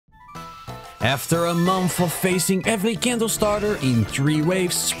After a month of facing every Kanto starter in 3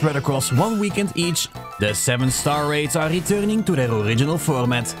 waves spread across 1 weekend each, the 7-star raids are returning to their original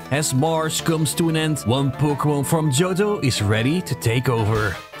format. As March comes to an end, one Pokémon from Johto is ready to take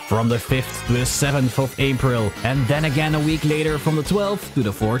over. From the 5th to the 7th of April, and then again a week later from the 12th to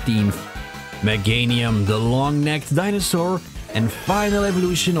the 14th. Meganium, the long-necked dinosaur, and final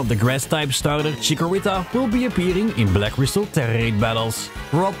evolution of the grass-type starter Chikorita will be appearing in Black Crystal Tera Raid Battles,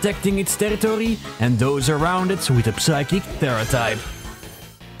 protecting its territory and those around it with a psychic Tera type.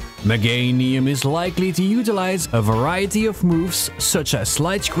 Meganium is likely to utilize a variety of moves such as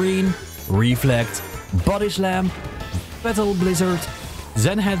Slide Screen, Reflect, Body Slam, Battle Blizzard,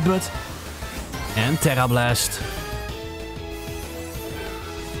 Zen Headbutt, and Terra Blast.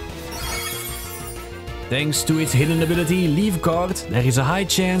 Thanks to its hidden ability Leaf Guard, there is a high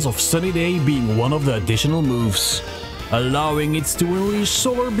chance of Sunny Day being one of the additional moves, allowing it to unleash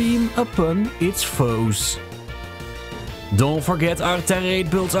Solar Beam upon its foes. Don't forget, our Tera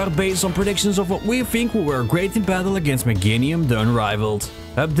Raid builds are based on predictions of what we think will work great in battle against Meganium the Unrivaled.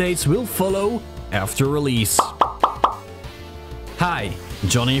 Updates will follow after release. Hi,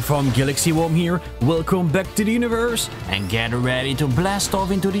 Jonny from Galaxy Worm here. Welcome back to the universe and get ready to blast off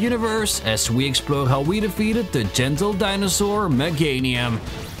into the universe as we explore how we defeated the gentle dinosaur Meganium.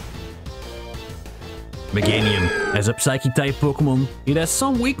 Meganium, as a Psychic type Pokémon, it has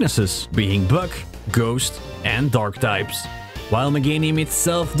some weaknesses, being Bug, Ghost and Dark types. While Meganium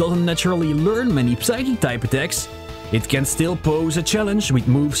itself doesn't naturally learn many Psychic type attacks, it can still pose a challenge with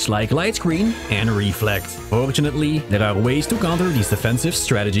moves like Light Screen and Reflect. Fortunately, there are ways to counter these defensive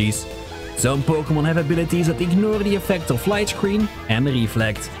strategies. Some Pokémon have abilities that ignore the effect of Light Screen and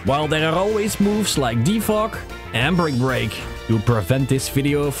Reflect, while there are always moves like Defog and Brick Break. To prevent this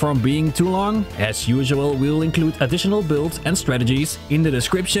video from being too long, as usual, we'll include additional builds and strategies in the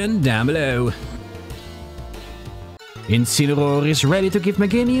description down below. Incineroar is ready to give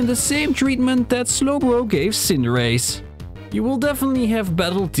Meganium the same treatment that Slowbro gave Cinderace. You will definitely have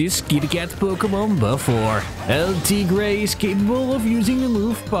battled this kitty cat Pokémon before. LT Grey is capable of using the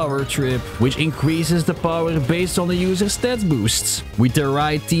move Power Trip, which increases the power based on the user's stat boosts. With the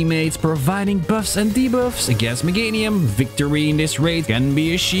right teammates providing buffs and debuffs against Meganium, victory in this raid can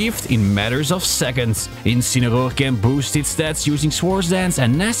be achieved in matters of seconds. Incineroar can boost its stats using Swords Dance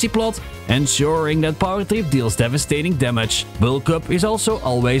and Nasty Plot, ensuring that Power Trip deals devastating damage. Bulk Up is also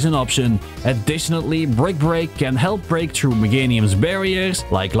always an option. Additionally, Brick Break can help break through Meganium's barriers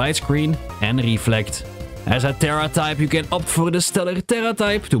like Light Screen and Reflect. As a Tera type, you can opt for the Stellar Tera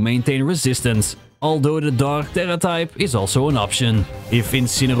type to maintain resistance, although the Dark Tera type is also an option. If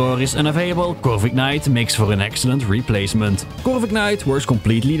Incineroar is unavailable, Corviknight makes for an excellent replacement. Corviknight works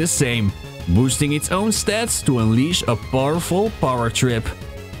completely the same, boosting its own stats to unleash a powerful Power Trip.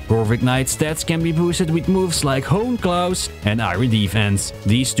 Corviknight's stats can be boosted with moves like Hone Claws and Iron Defense.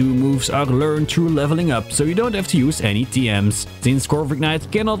 These two moves are learned through leveling up, so you don't have to use any TMs. Since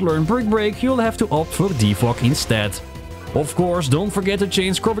Corviknight cannot learn Brick Break, you'll have to opt for Defog instead. Of course, don't forget to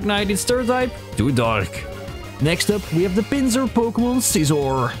change Corviknight its third type to Dark. Next up, we have the Pinsir Pokémon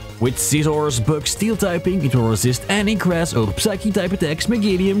Scizor. With Scizor's Bug Steel typing, it will resist any grass or Psychic type attacks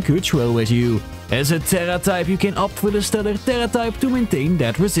Meganium could throw at you. As a Tera type, you can opt for the Stellar Tera type to maintain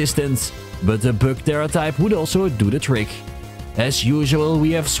that resistance, but the Bug Tera type would also do the trick. As usual,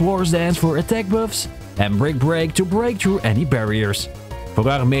 we have Swords Dance for attack buffs and Brick Break to break through any barriers. For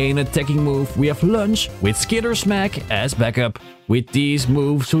our main attacking move, we have Lunge with Skitter Smack as backup. With these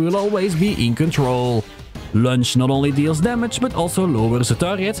moves, we will always be in control. Lunge not only deals damage, but also lowers the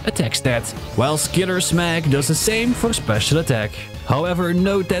target's attack stat, while Skitter Smack does the same for special attack. However,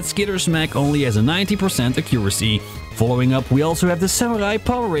 note that Skitter Smack only has a 90% accuracy. Following up, we also have the Samurai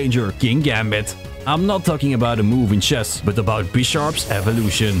Power Ranger, King Gambit. I'm not talking about a move in chess, but about Bisharp's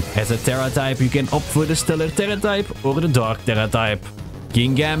evolution. As a Tera type, you can opt for the Stellar Tera type or the Dark Tera type.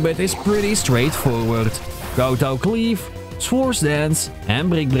 King Gambit is pretty straightforward. Kowtow Cleave, Swords Dance and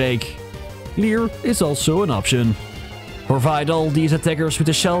Brick Break. Leer is also an option. Provide all these attackers with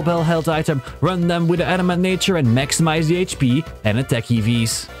a Shell Bell health item, run them with the Adamant Nature and maximize the HP and attack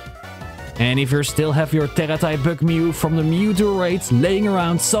EVs. And if you still have your Tera type Bug Mew from the Mewtwo raids laying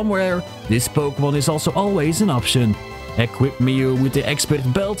around somewhere, this Pokemon is also always an option. Equip Mew with the Expert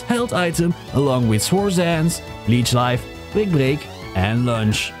Belt health item along with Swords Dance, Leech Life, Brick Break and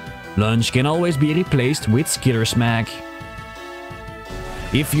Lunge. Lunge can always be replaced with Skitter Smack.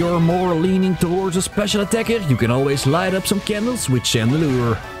 If you're more leaning towards a special attacker, you can always light up some candles with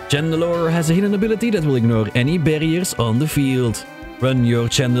Chandelure. Chandelure has a hidden ability that will ignore any barriers on the field. Run your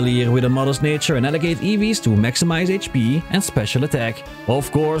Chandelier with a modest nature and allocate EVs to maximize HP and special attack.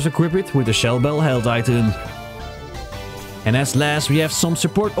 Of course, equip it with the Shell Bell health item. And as last, we have some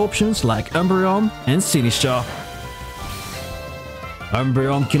support options like Umbreon and Sinistcha.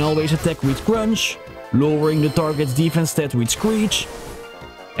 Umbreon can always attack with Crunch, lowering the target's defense stat with Screech.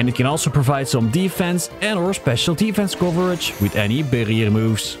 And it can also provide some defense and or special defense coverage with any barrier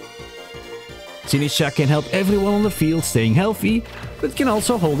moves. Sinistcha can help everyone on the field staying healthy, but can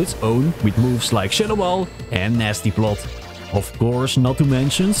also hold its own with moves like Shadow Ball and Nasty Plot. Of course, not to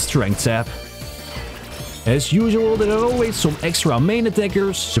mention Strength Sap. As usual, there are always some extra main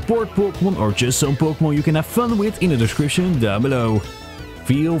attackers, support Pokemon or just some Pokemon you can have fun with in the description down below.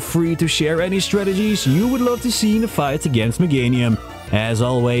 Feel free to share any strategies you would love to see in the fight against Meganium. As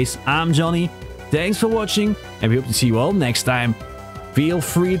always, I'm Johnny, thanks for watching and we hope to see you all next time. Feel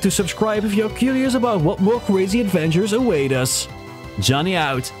free to subscribe if you're curious about what more crazy adventures await us. Johnny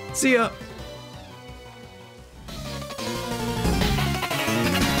out, see ya!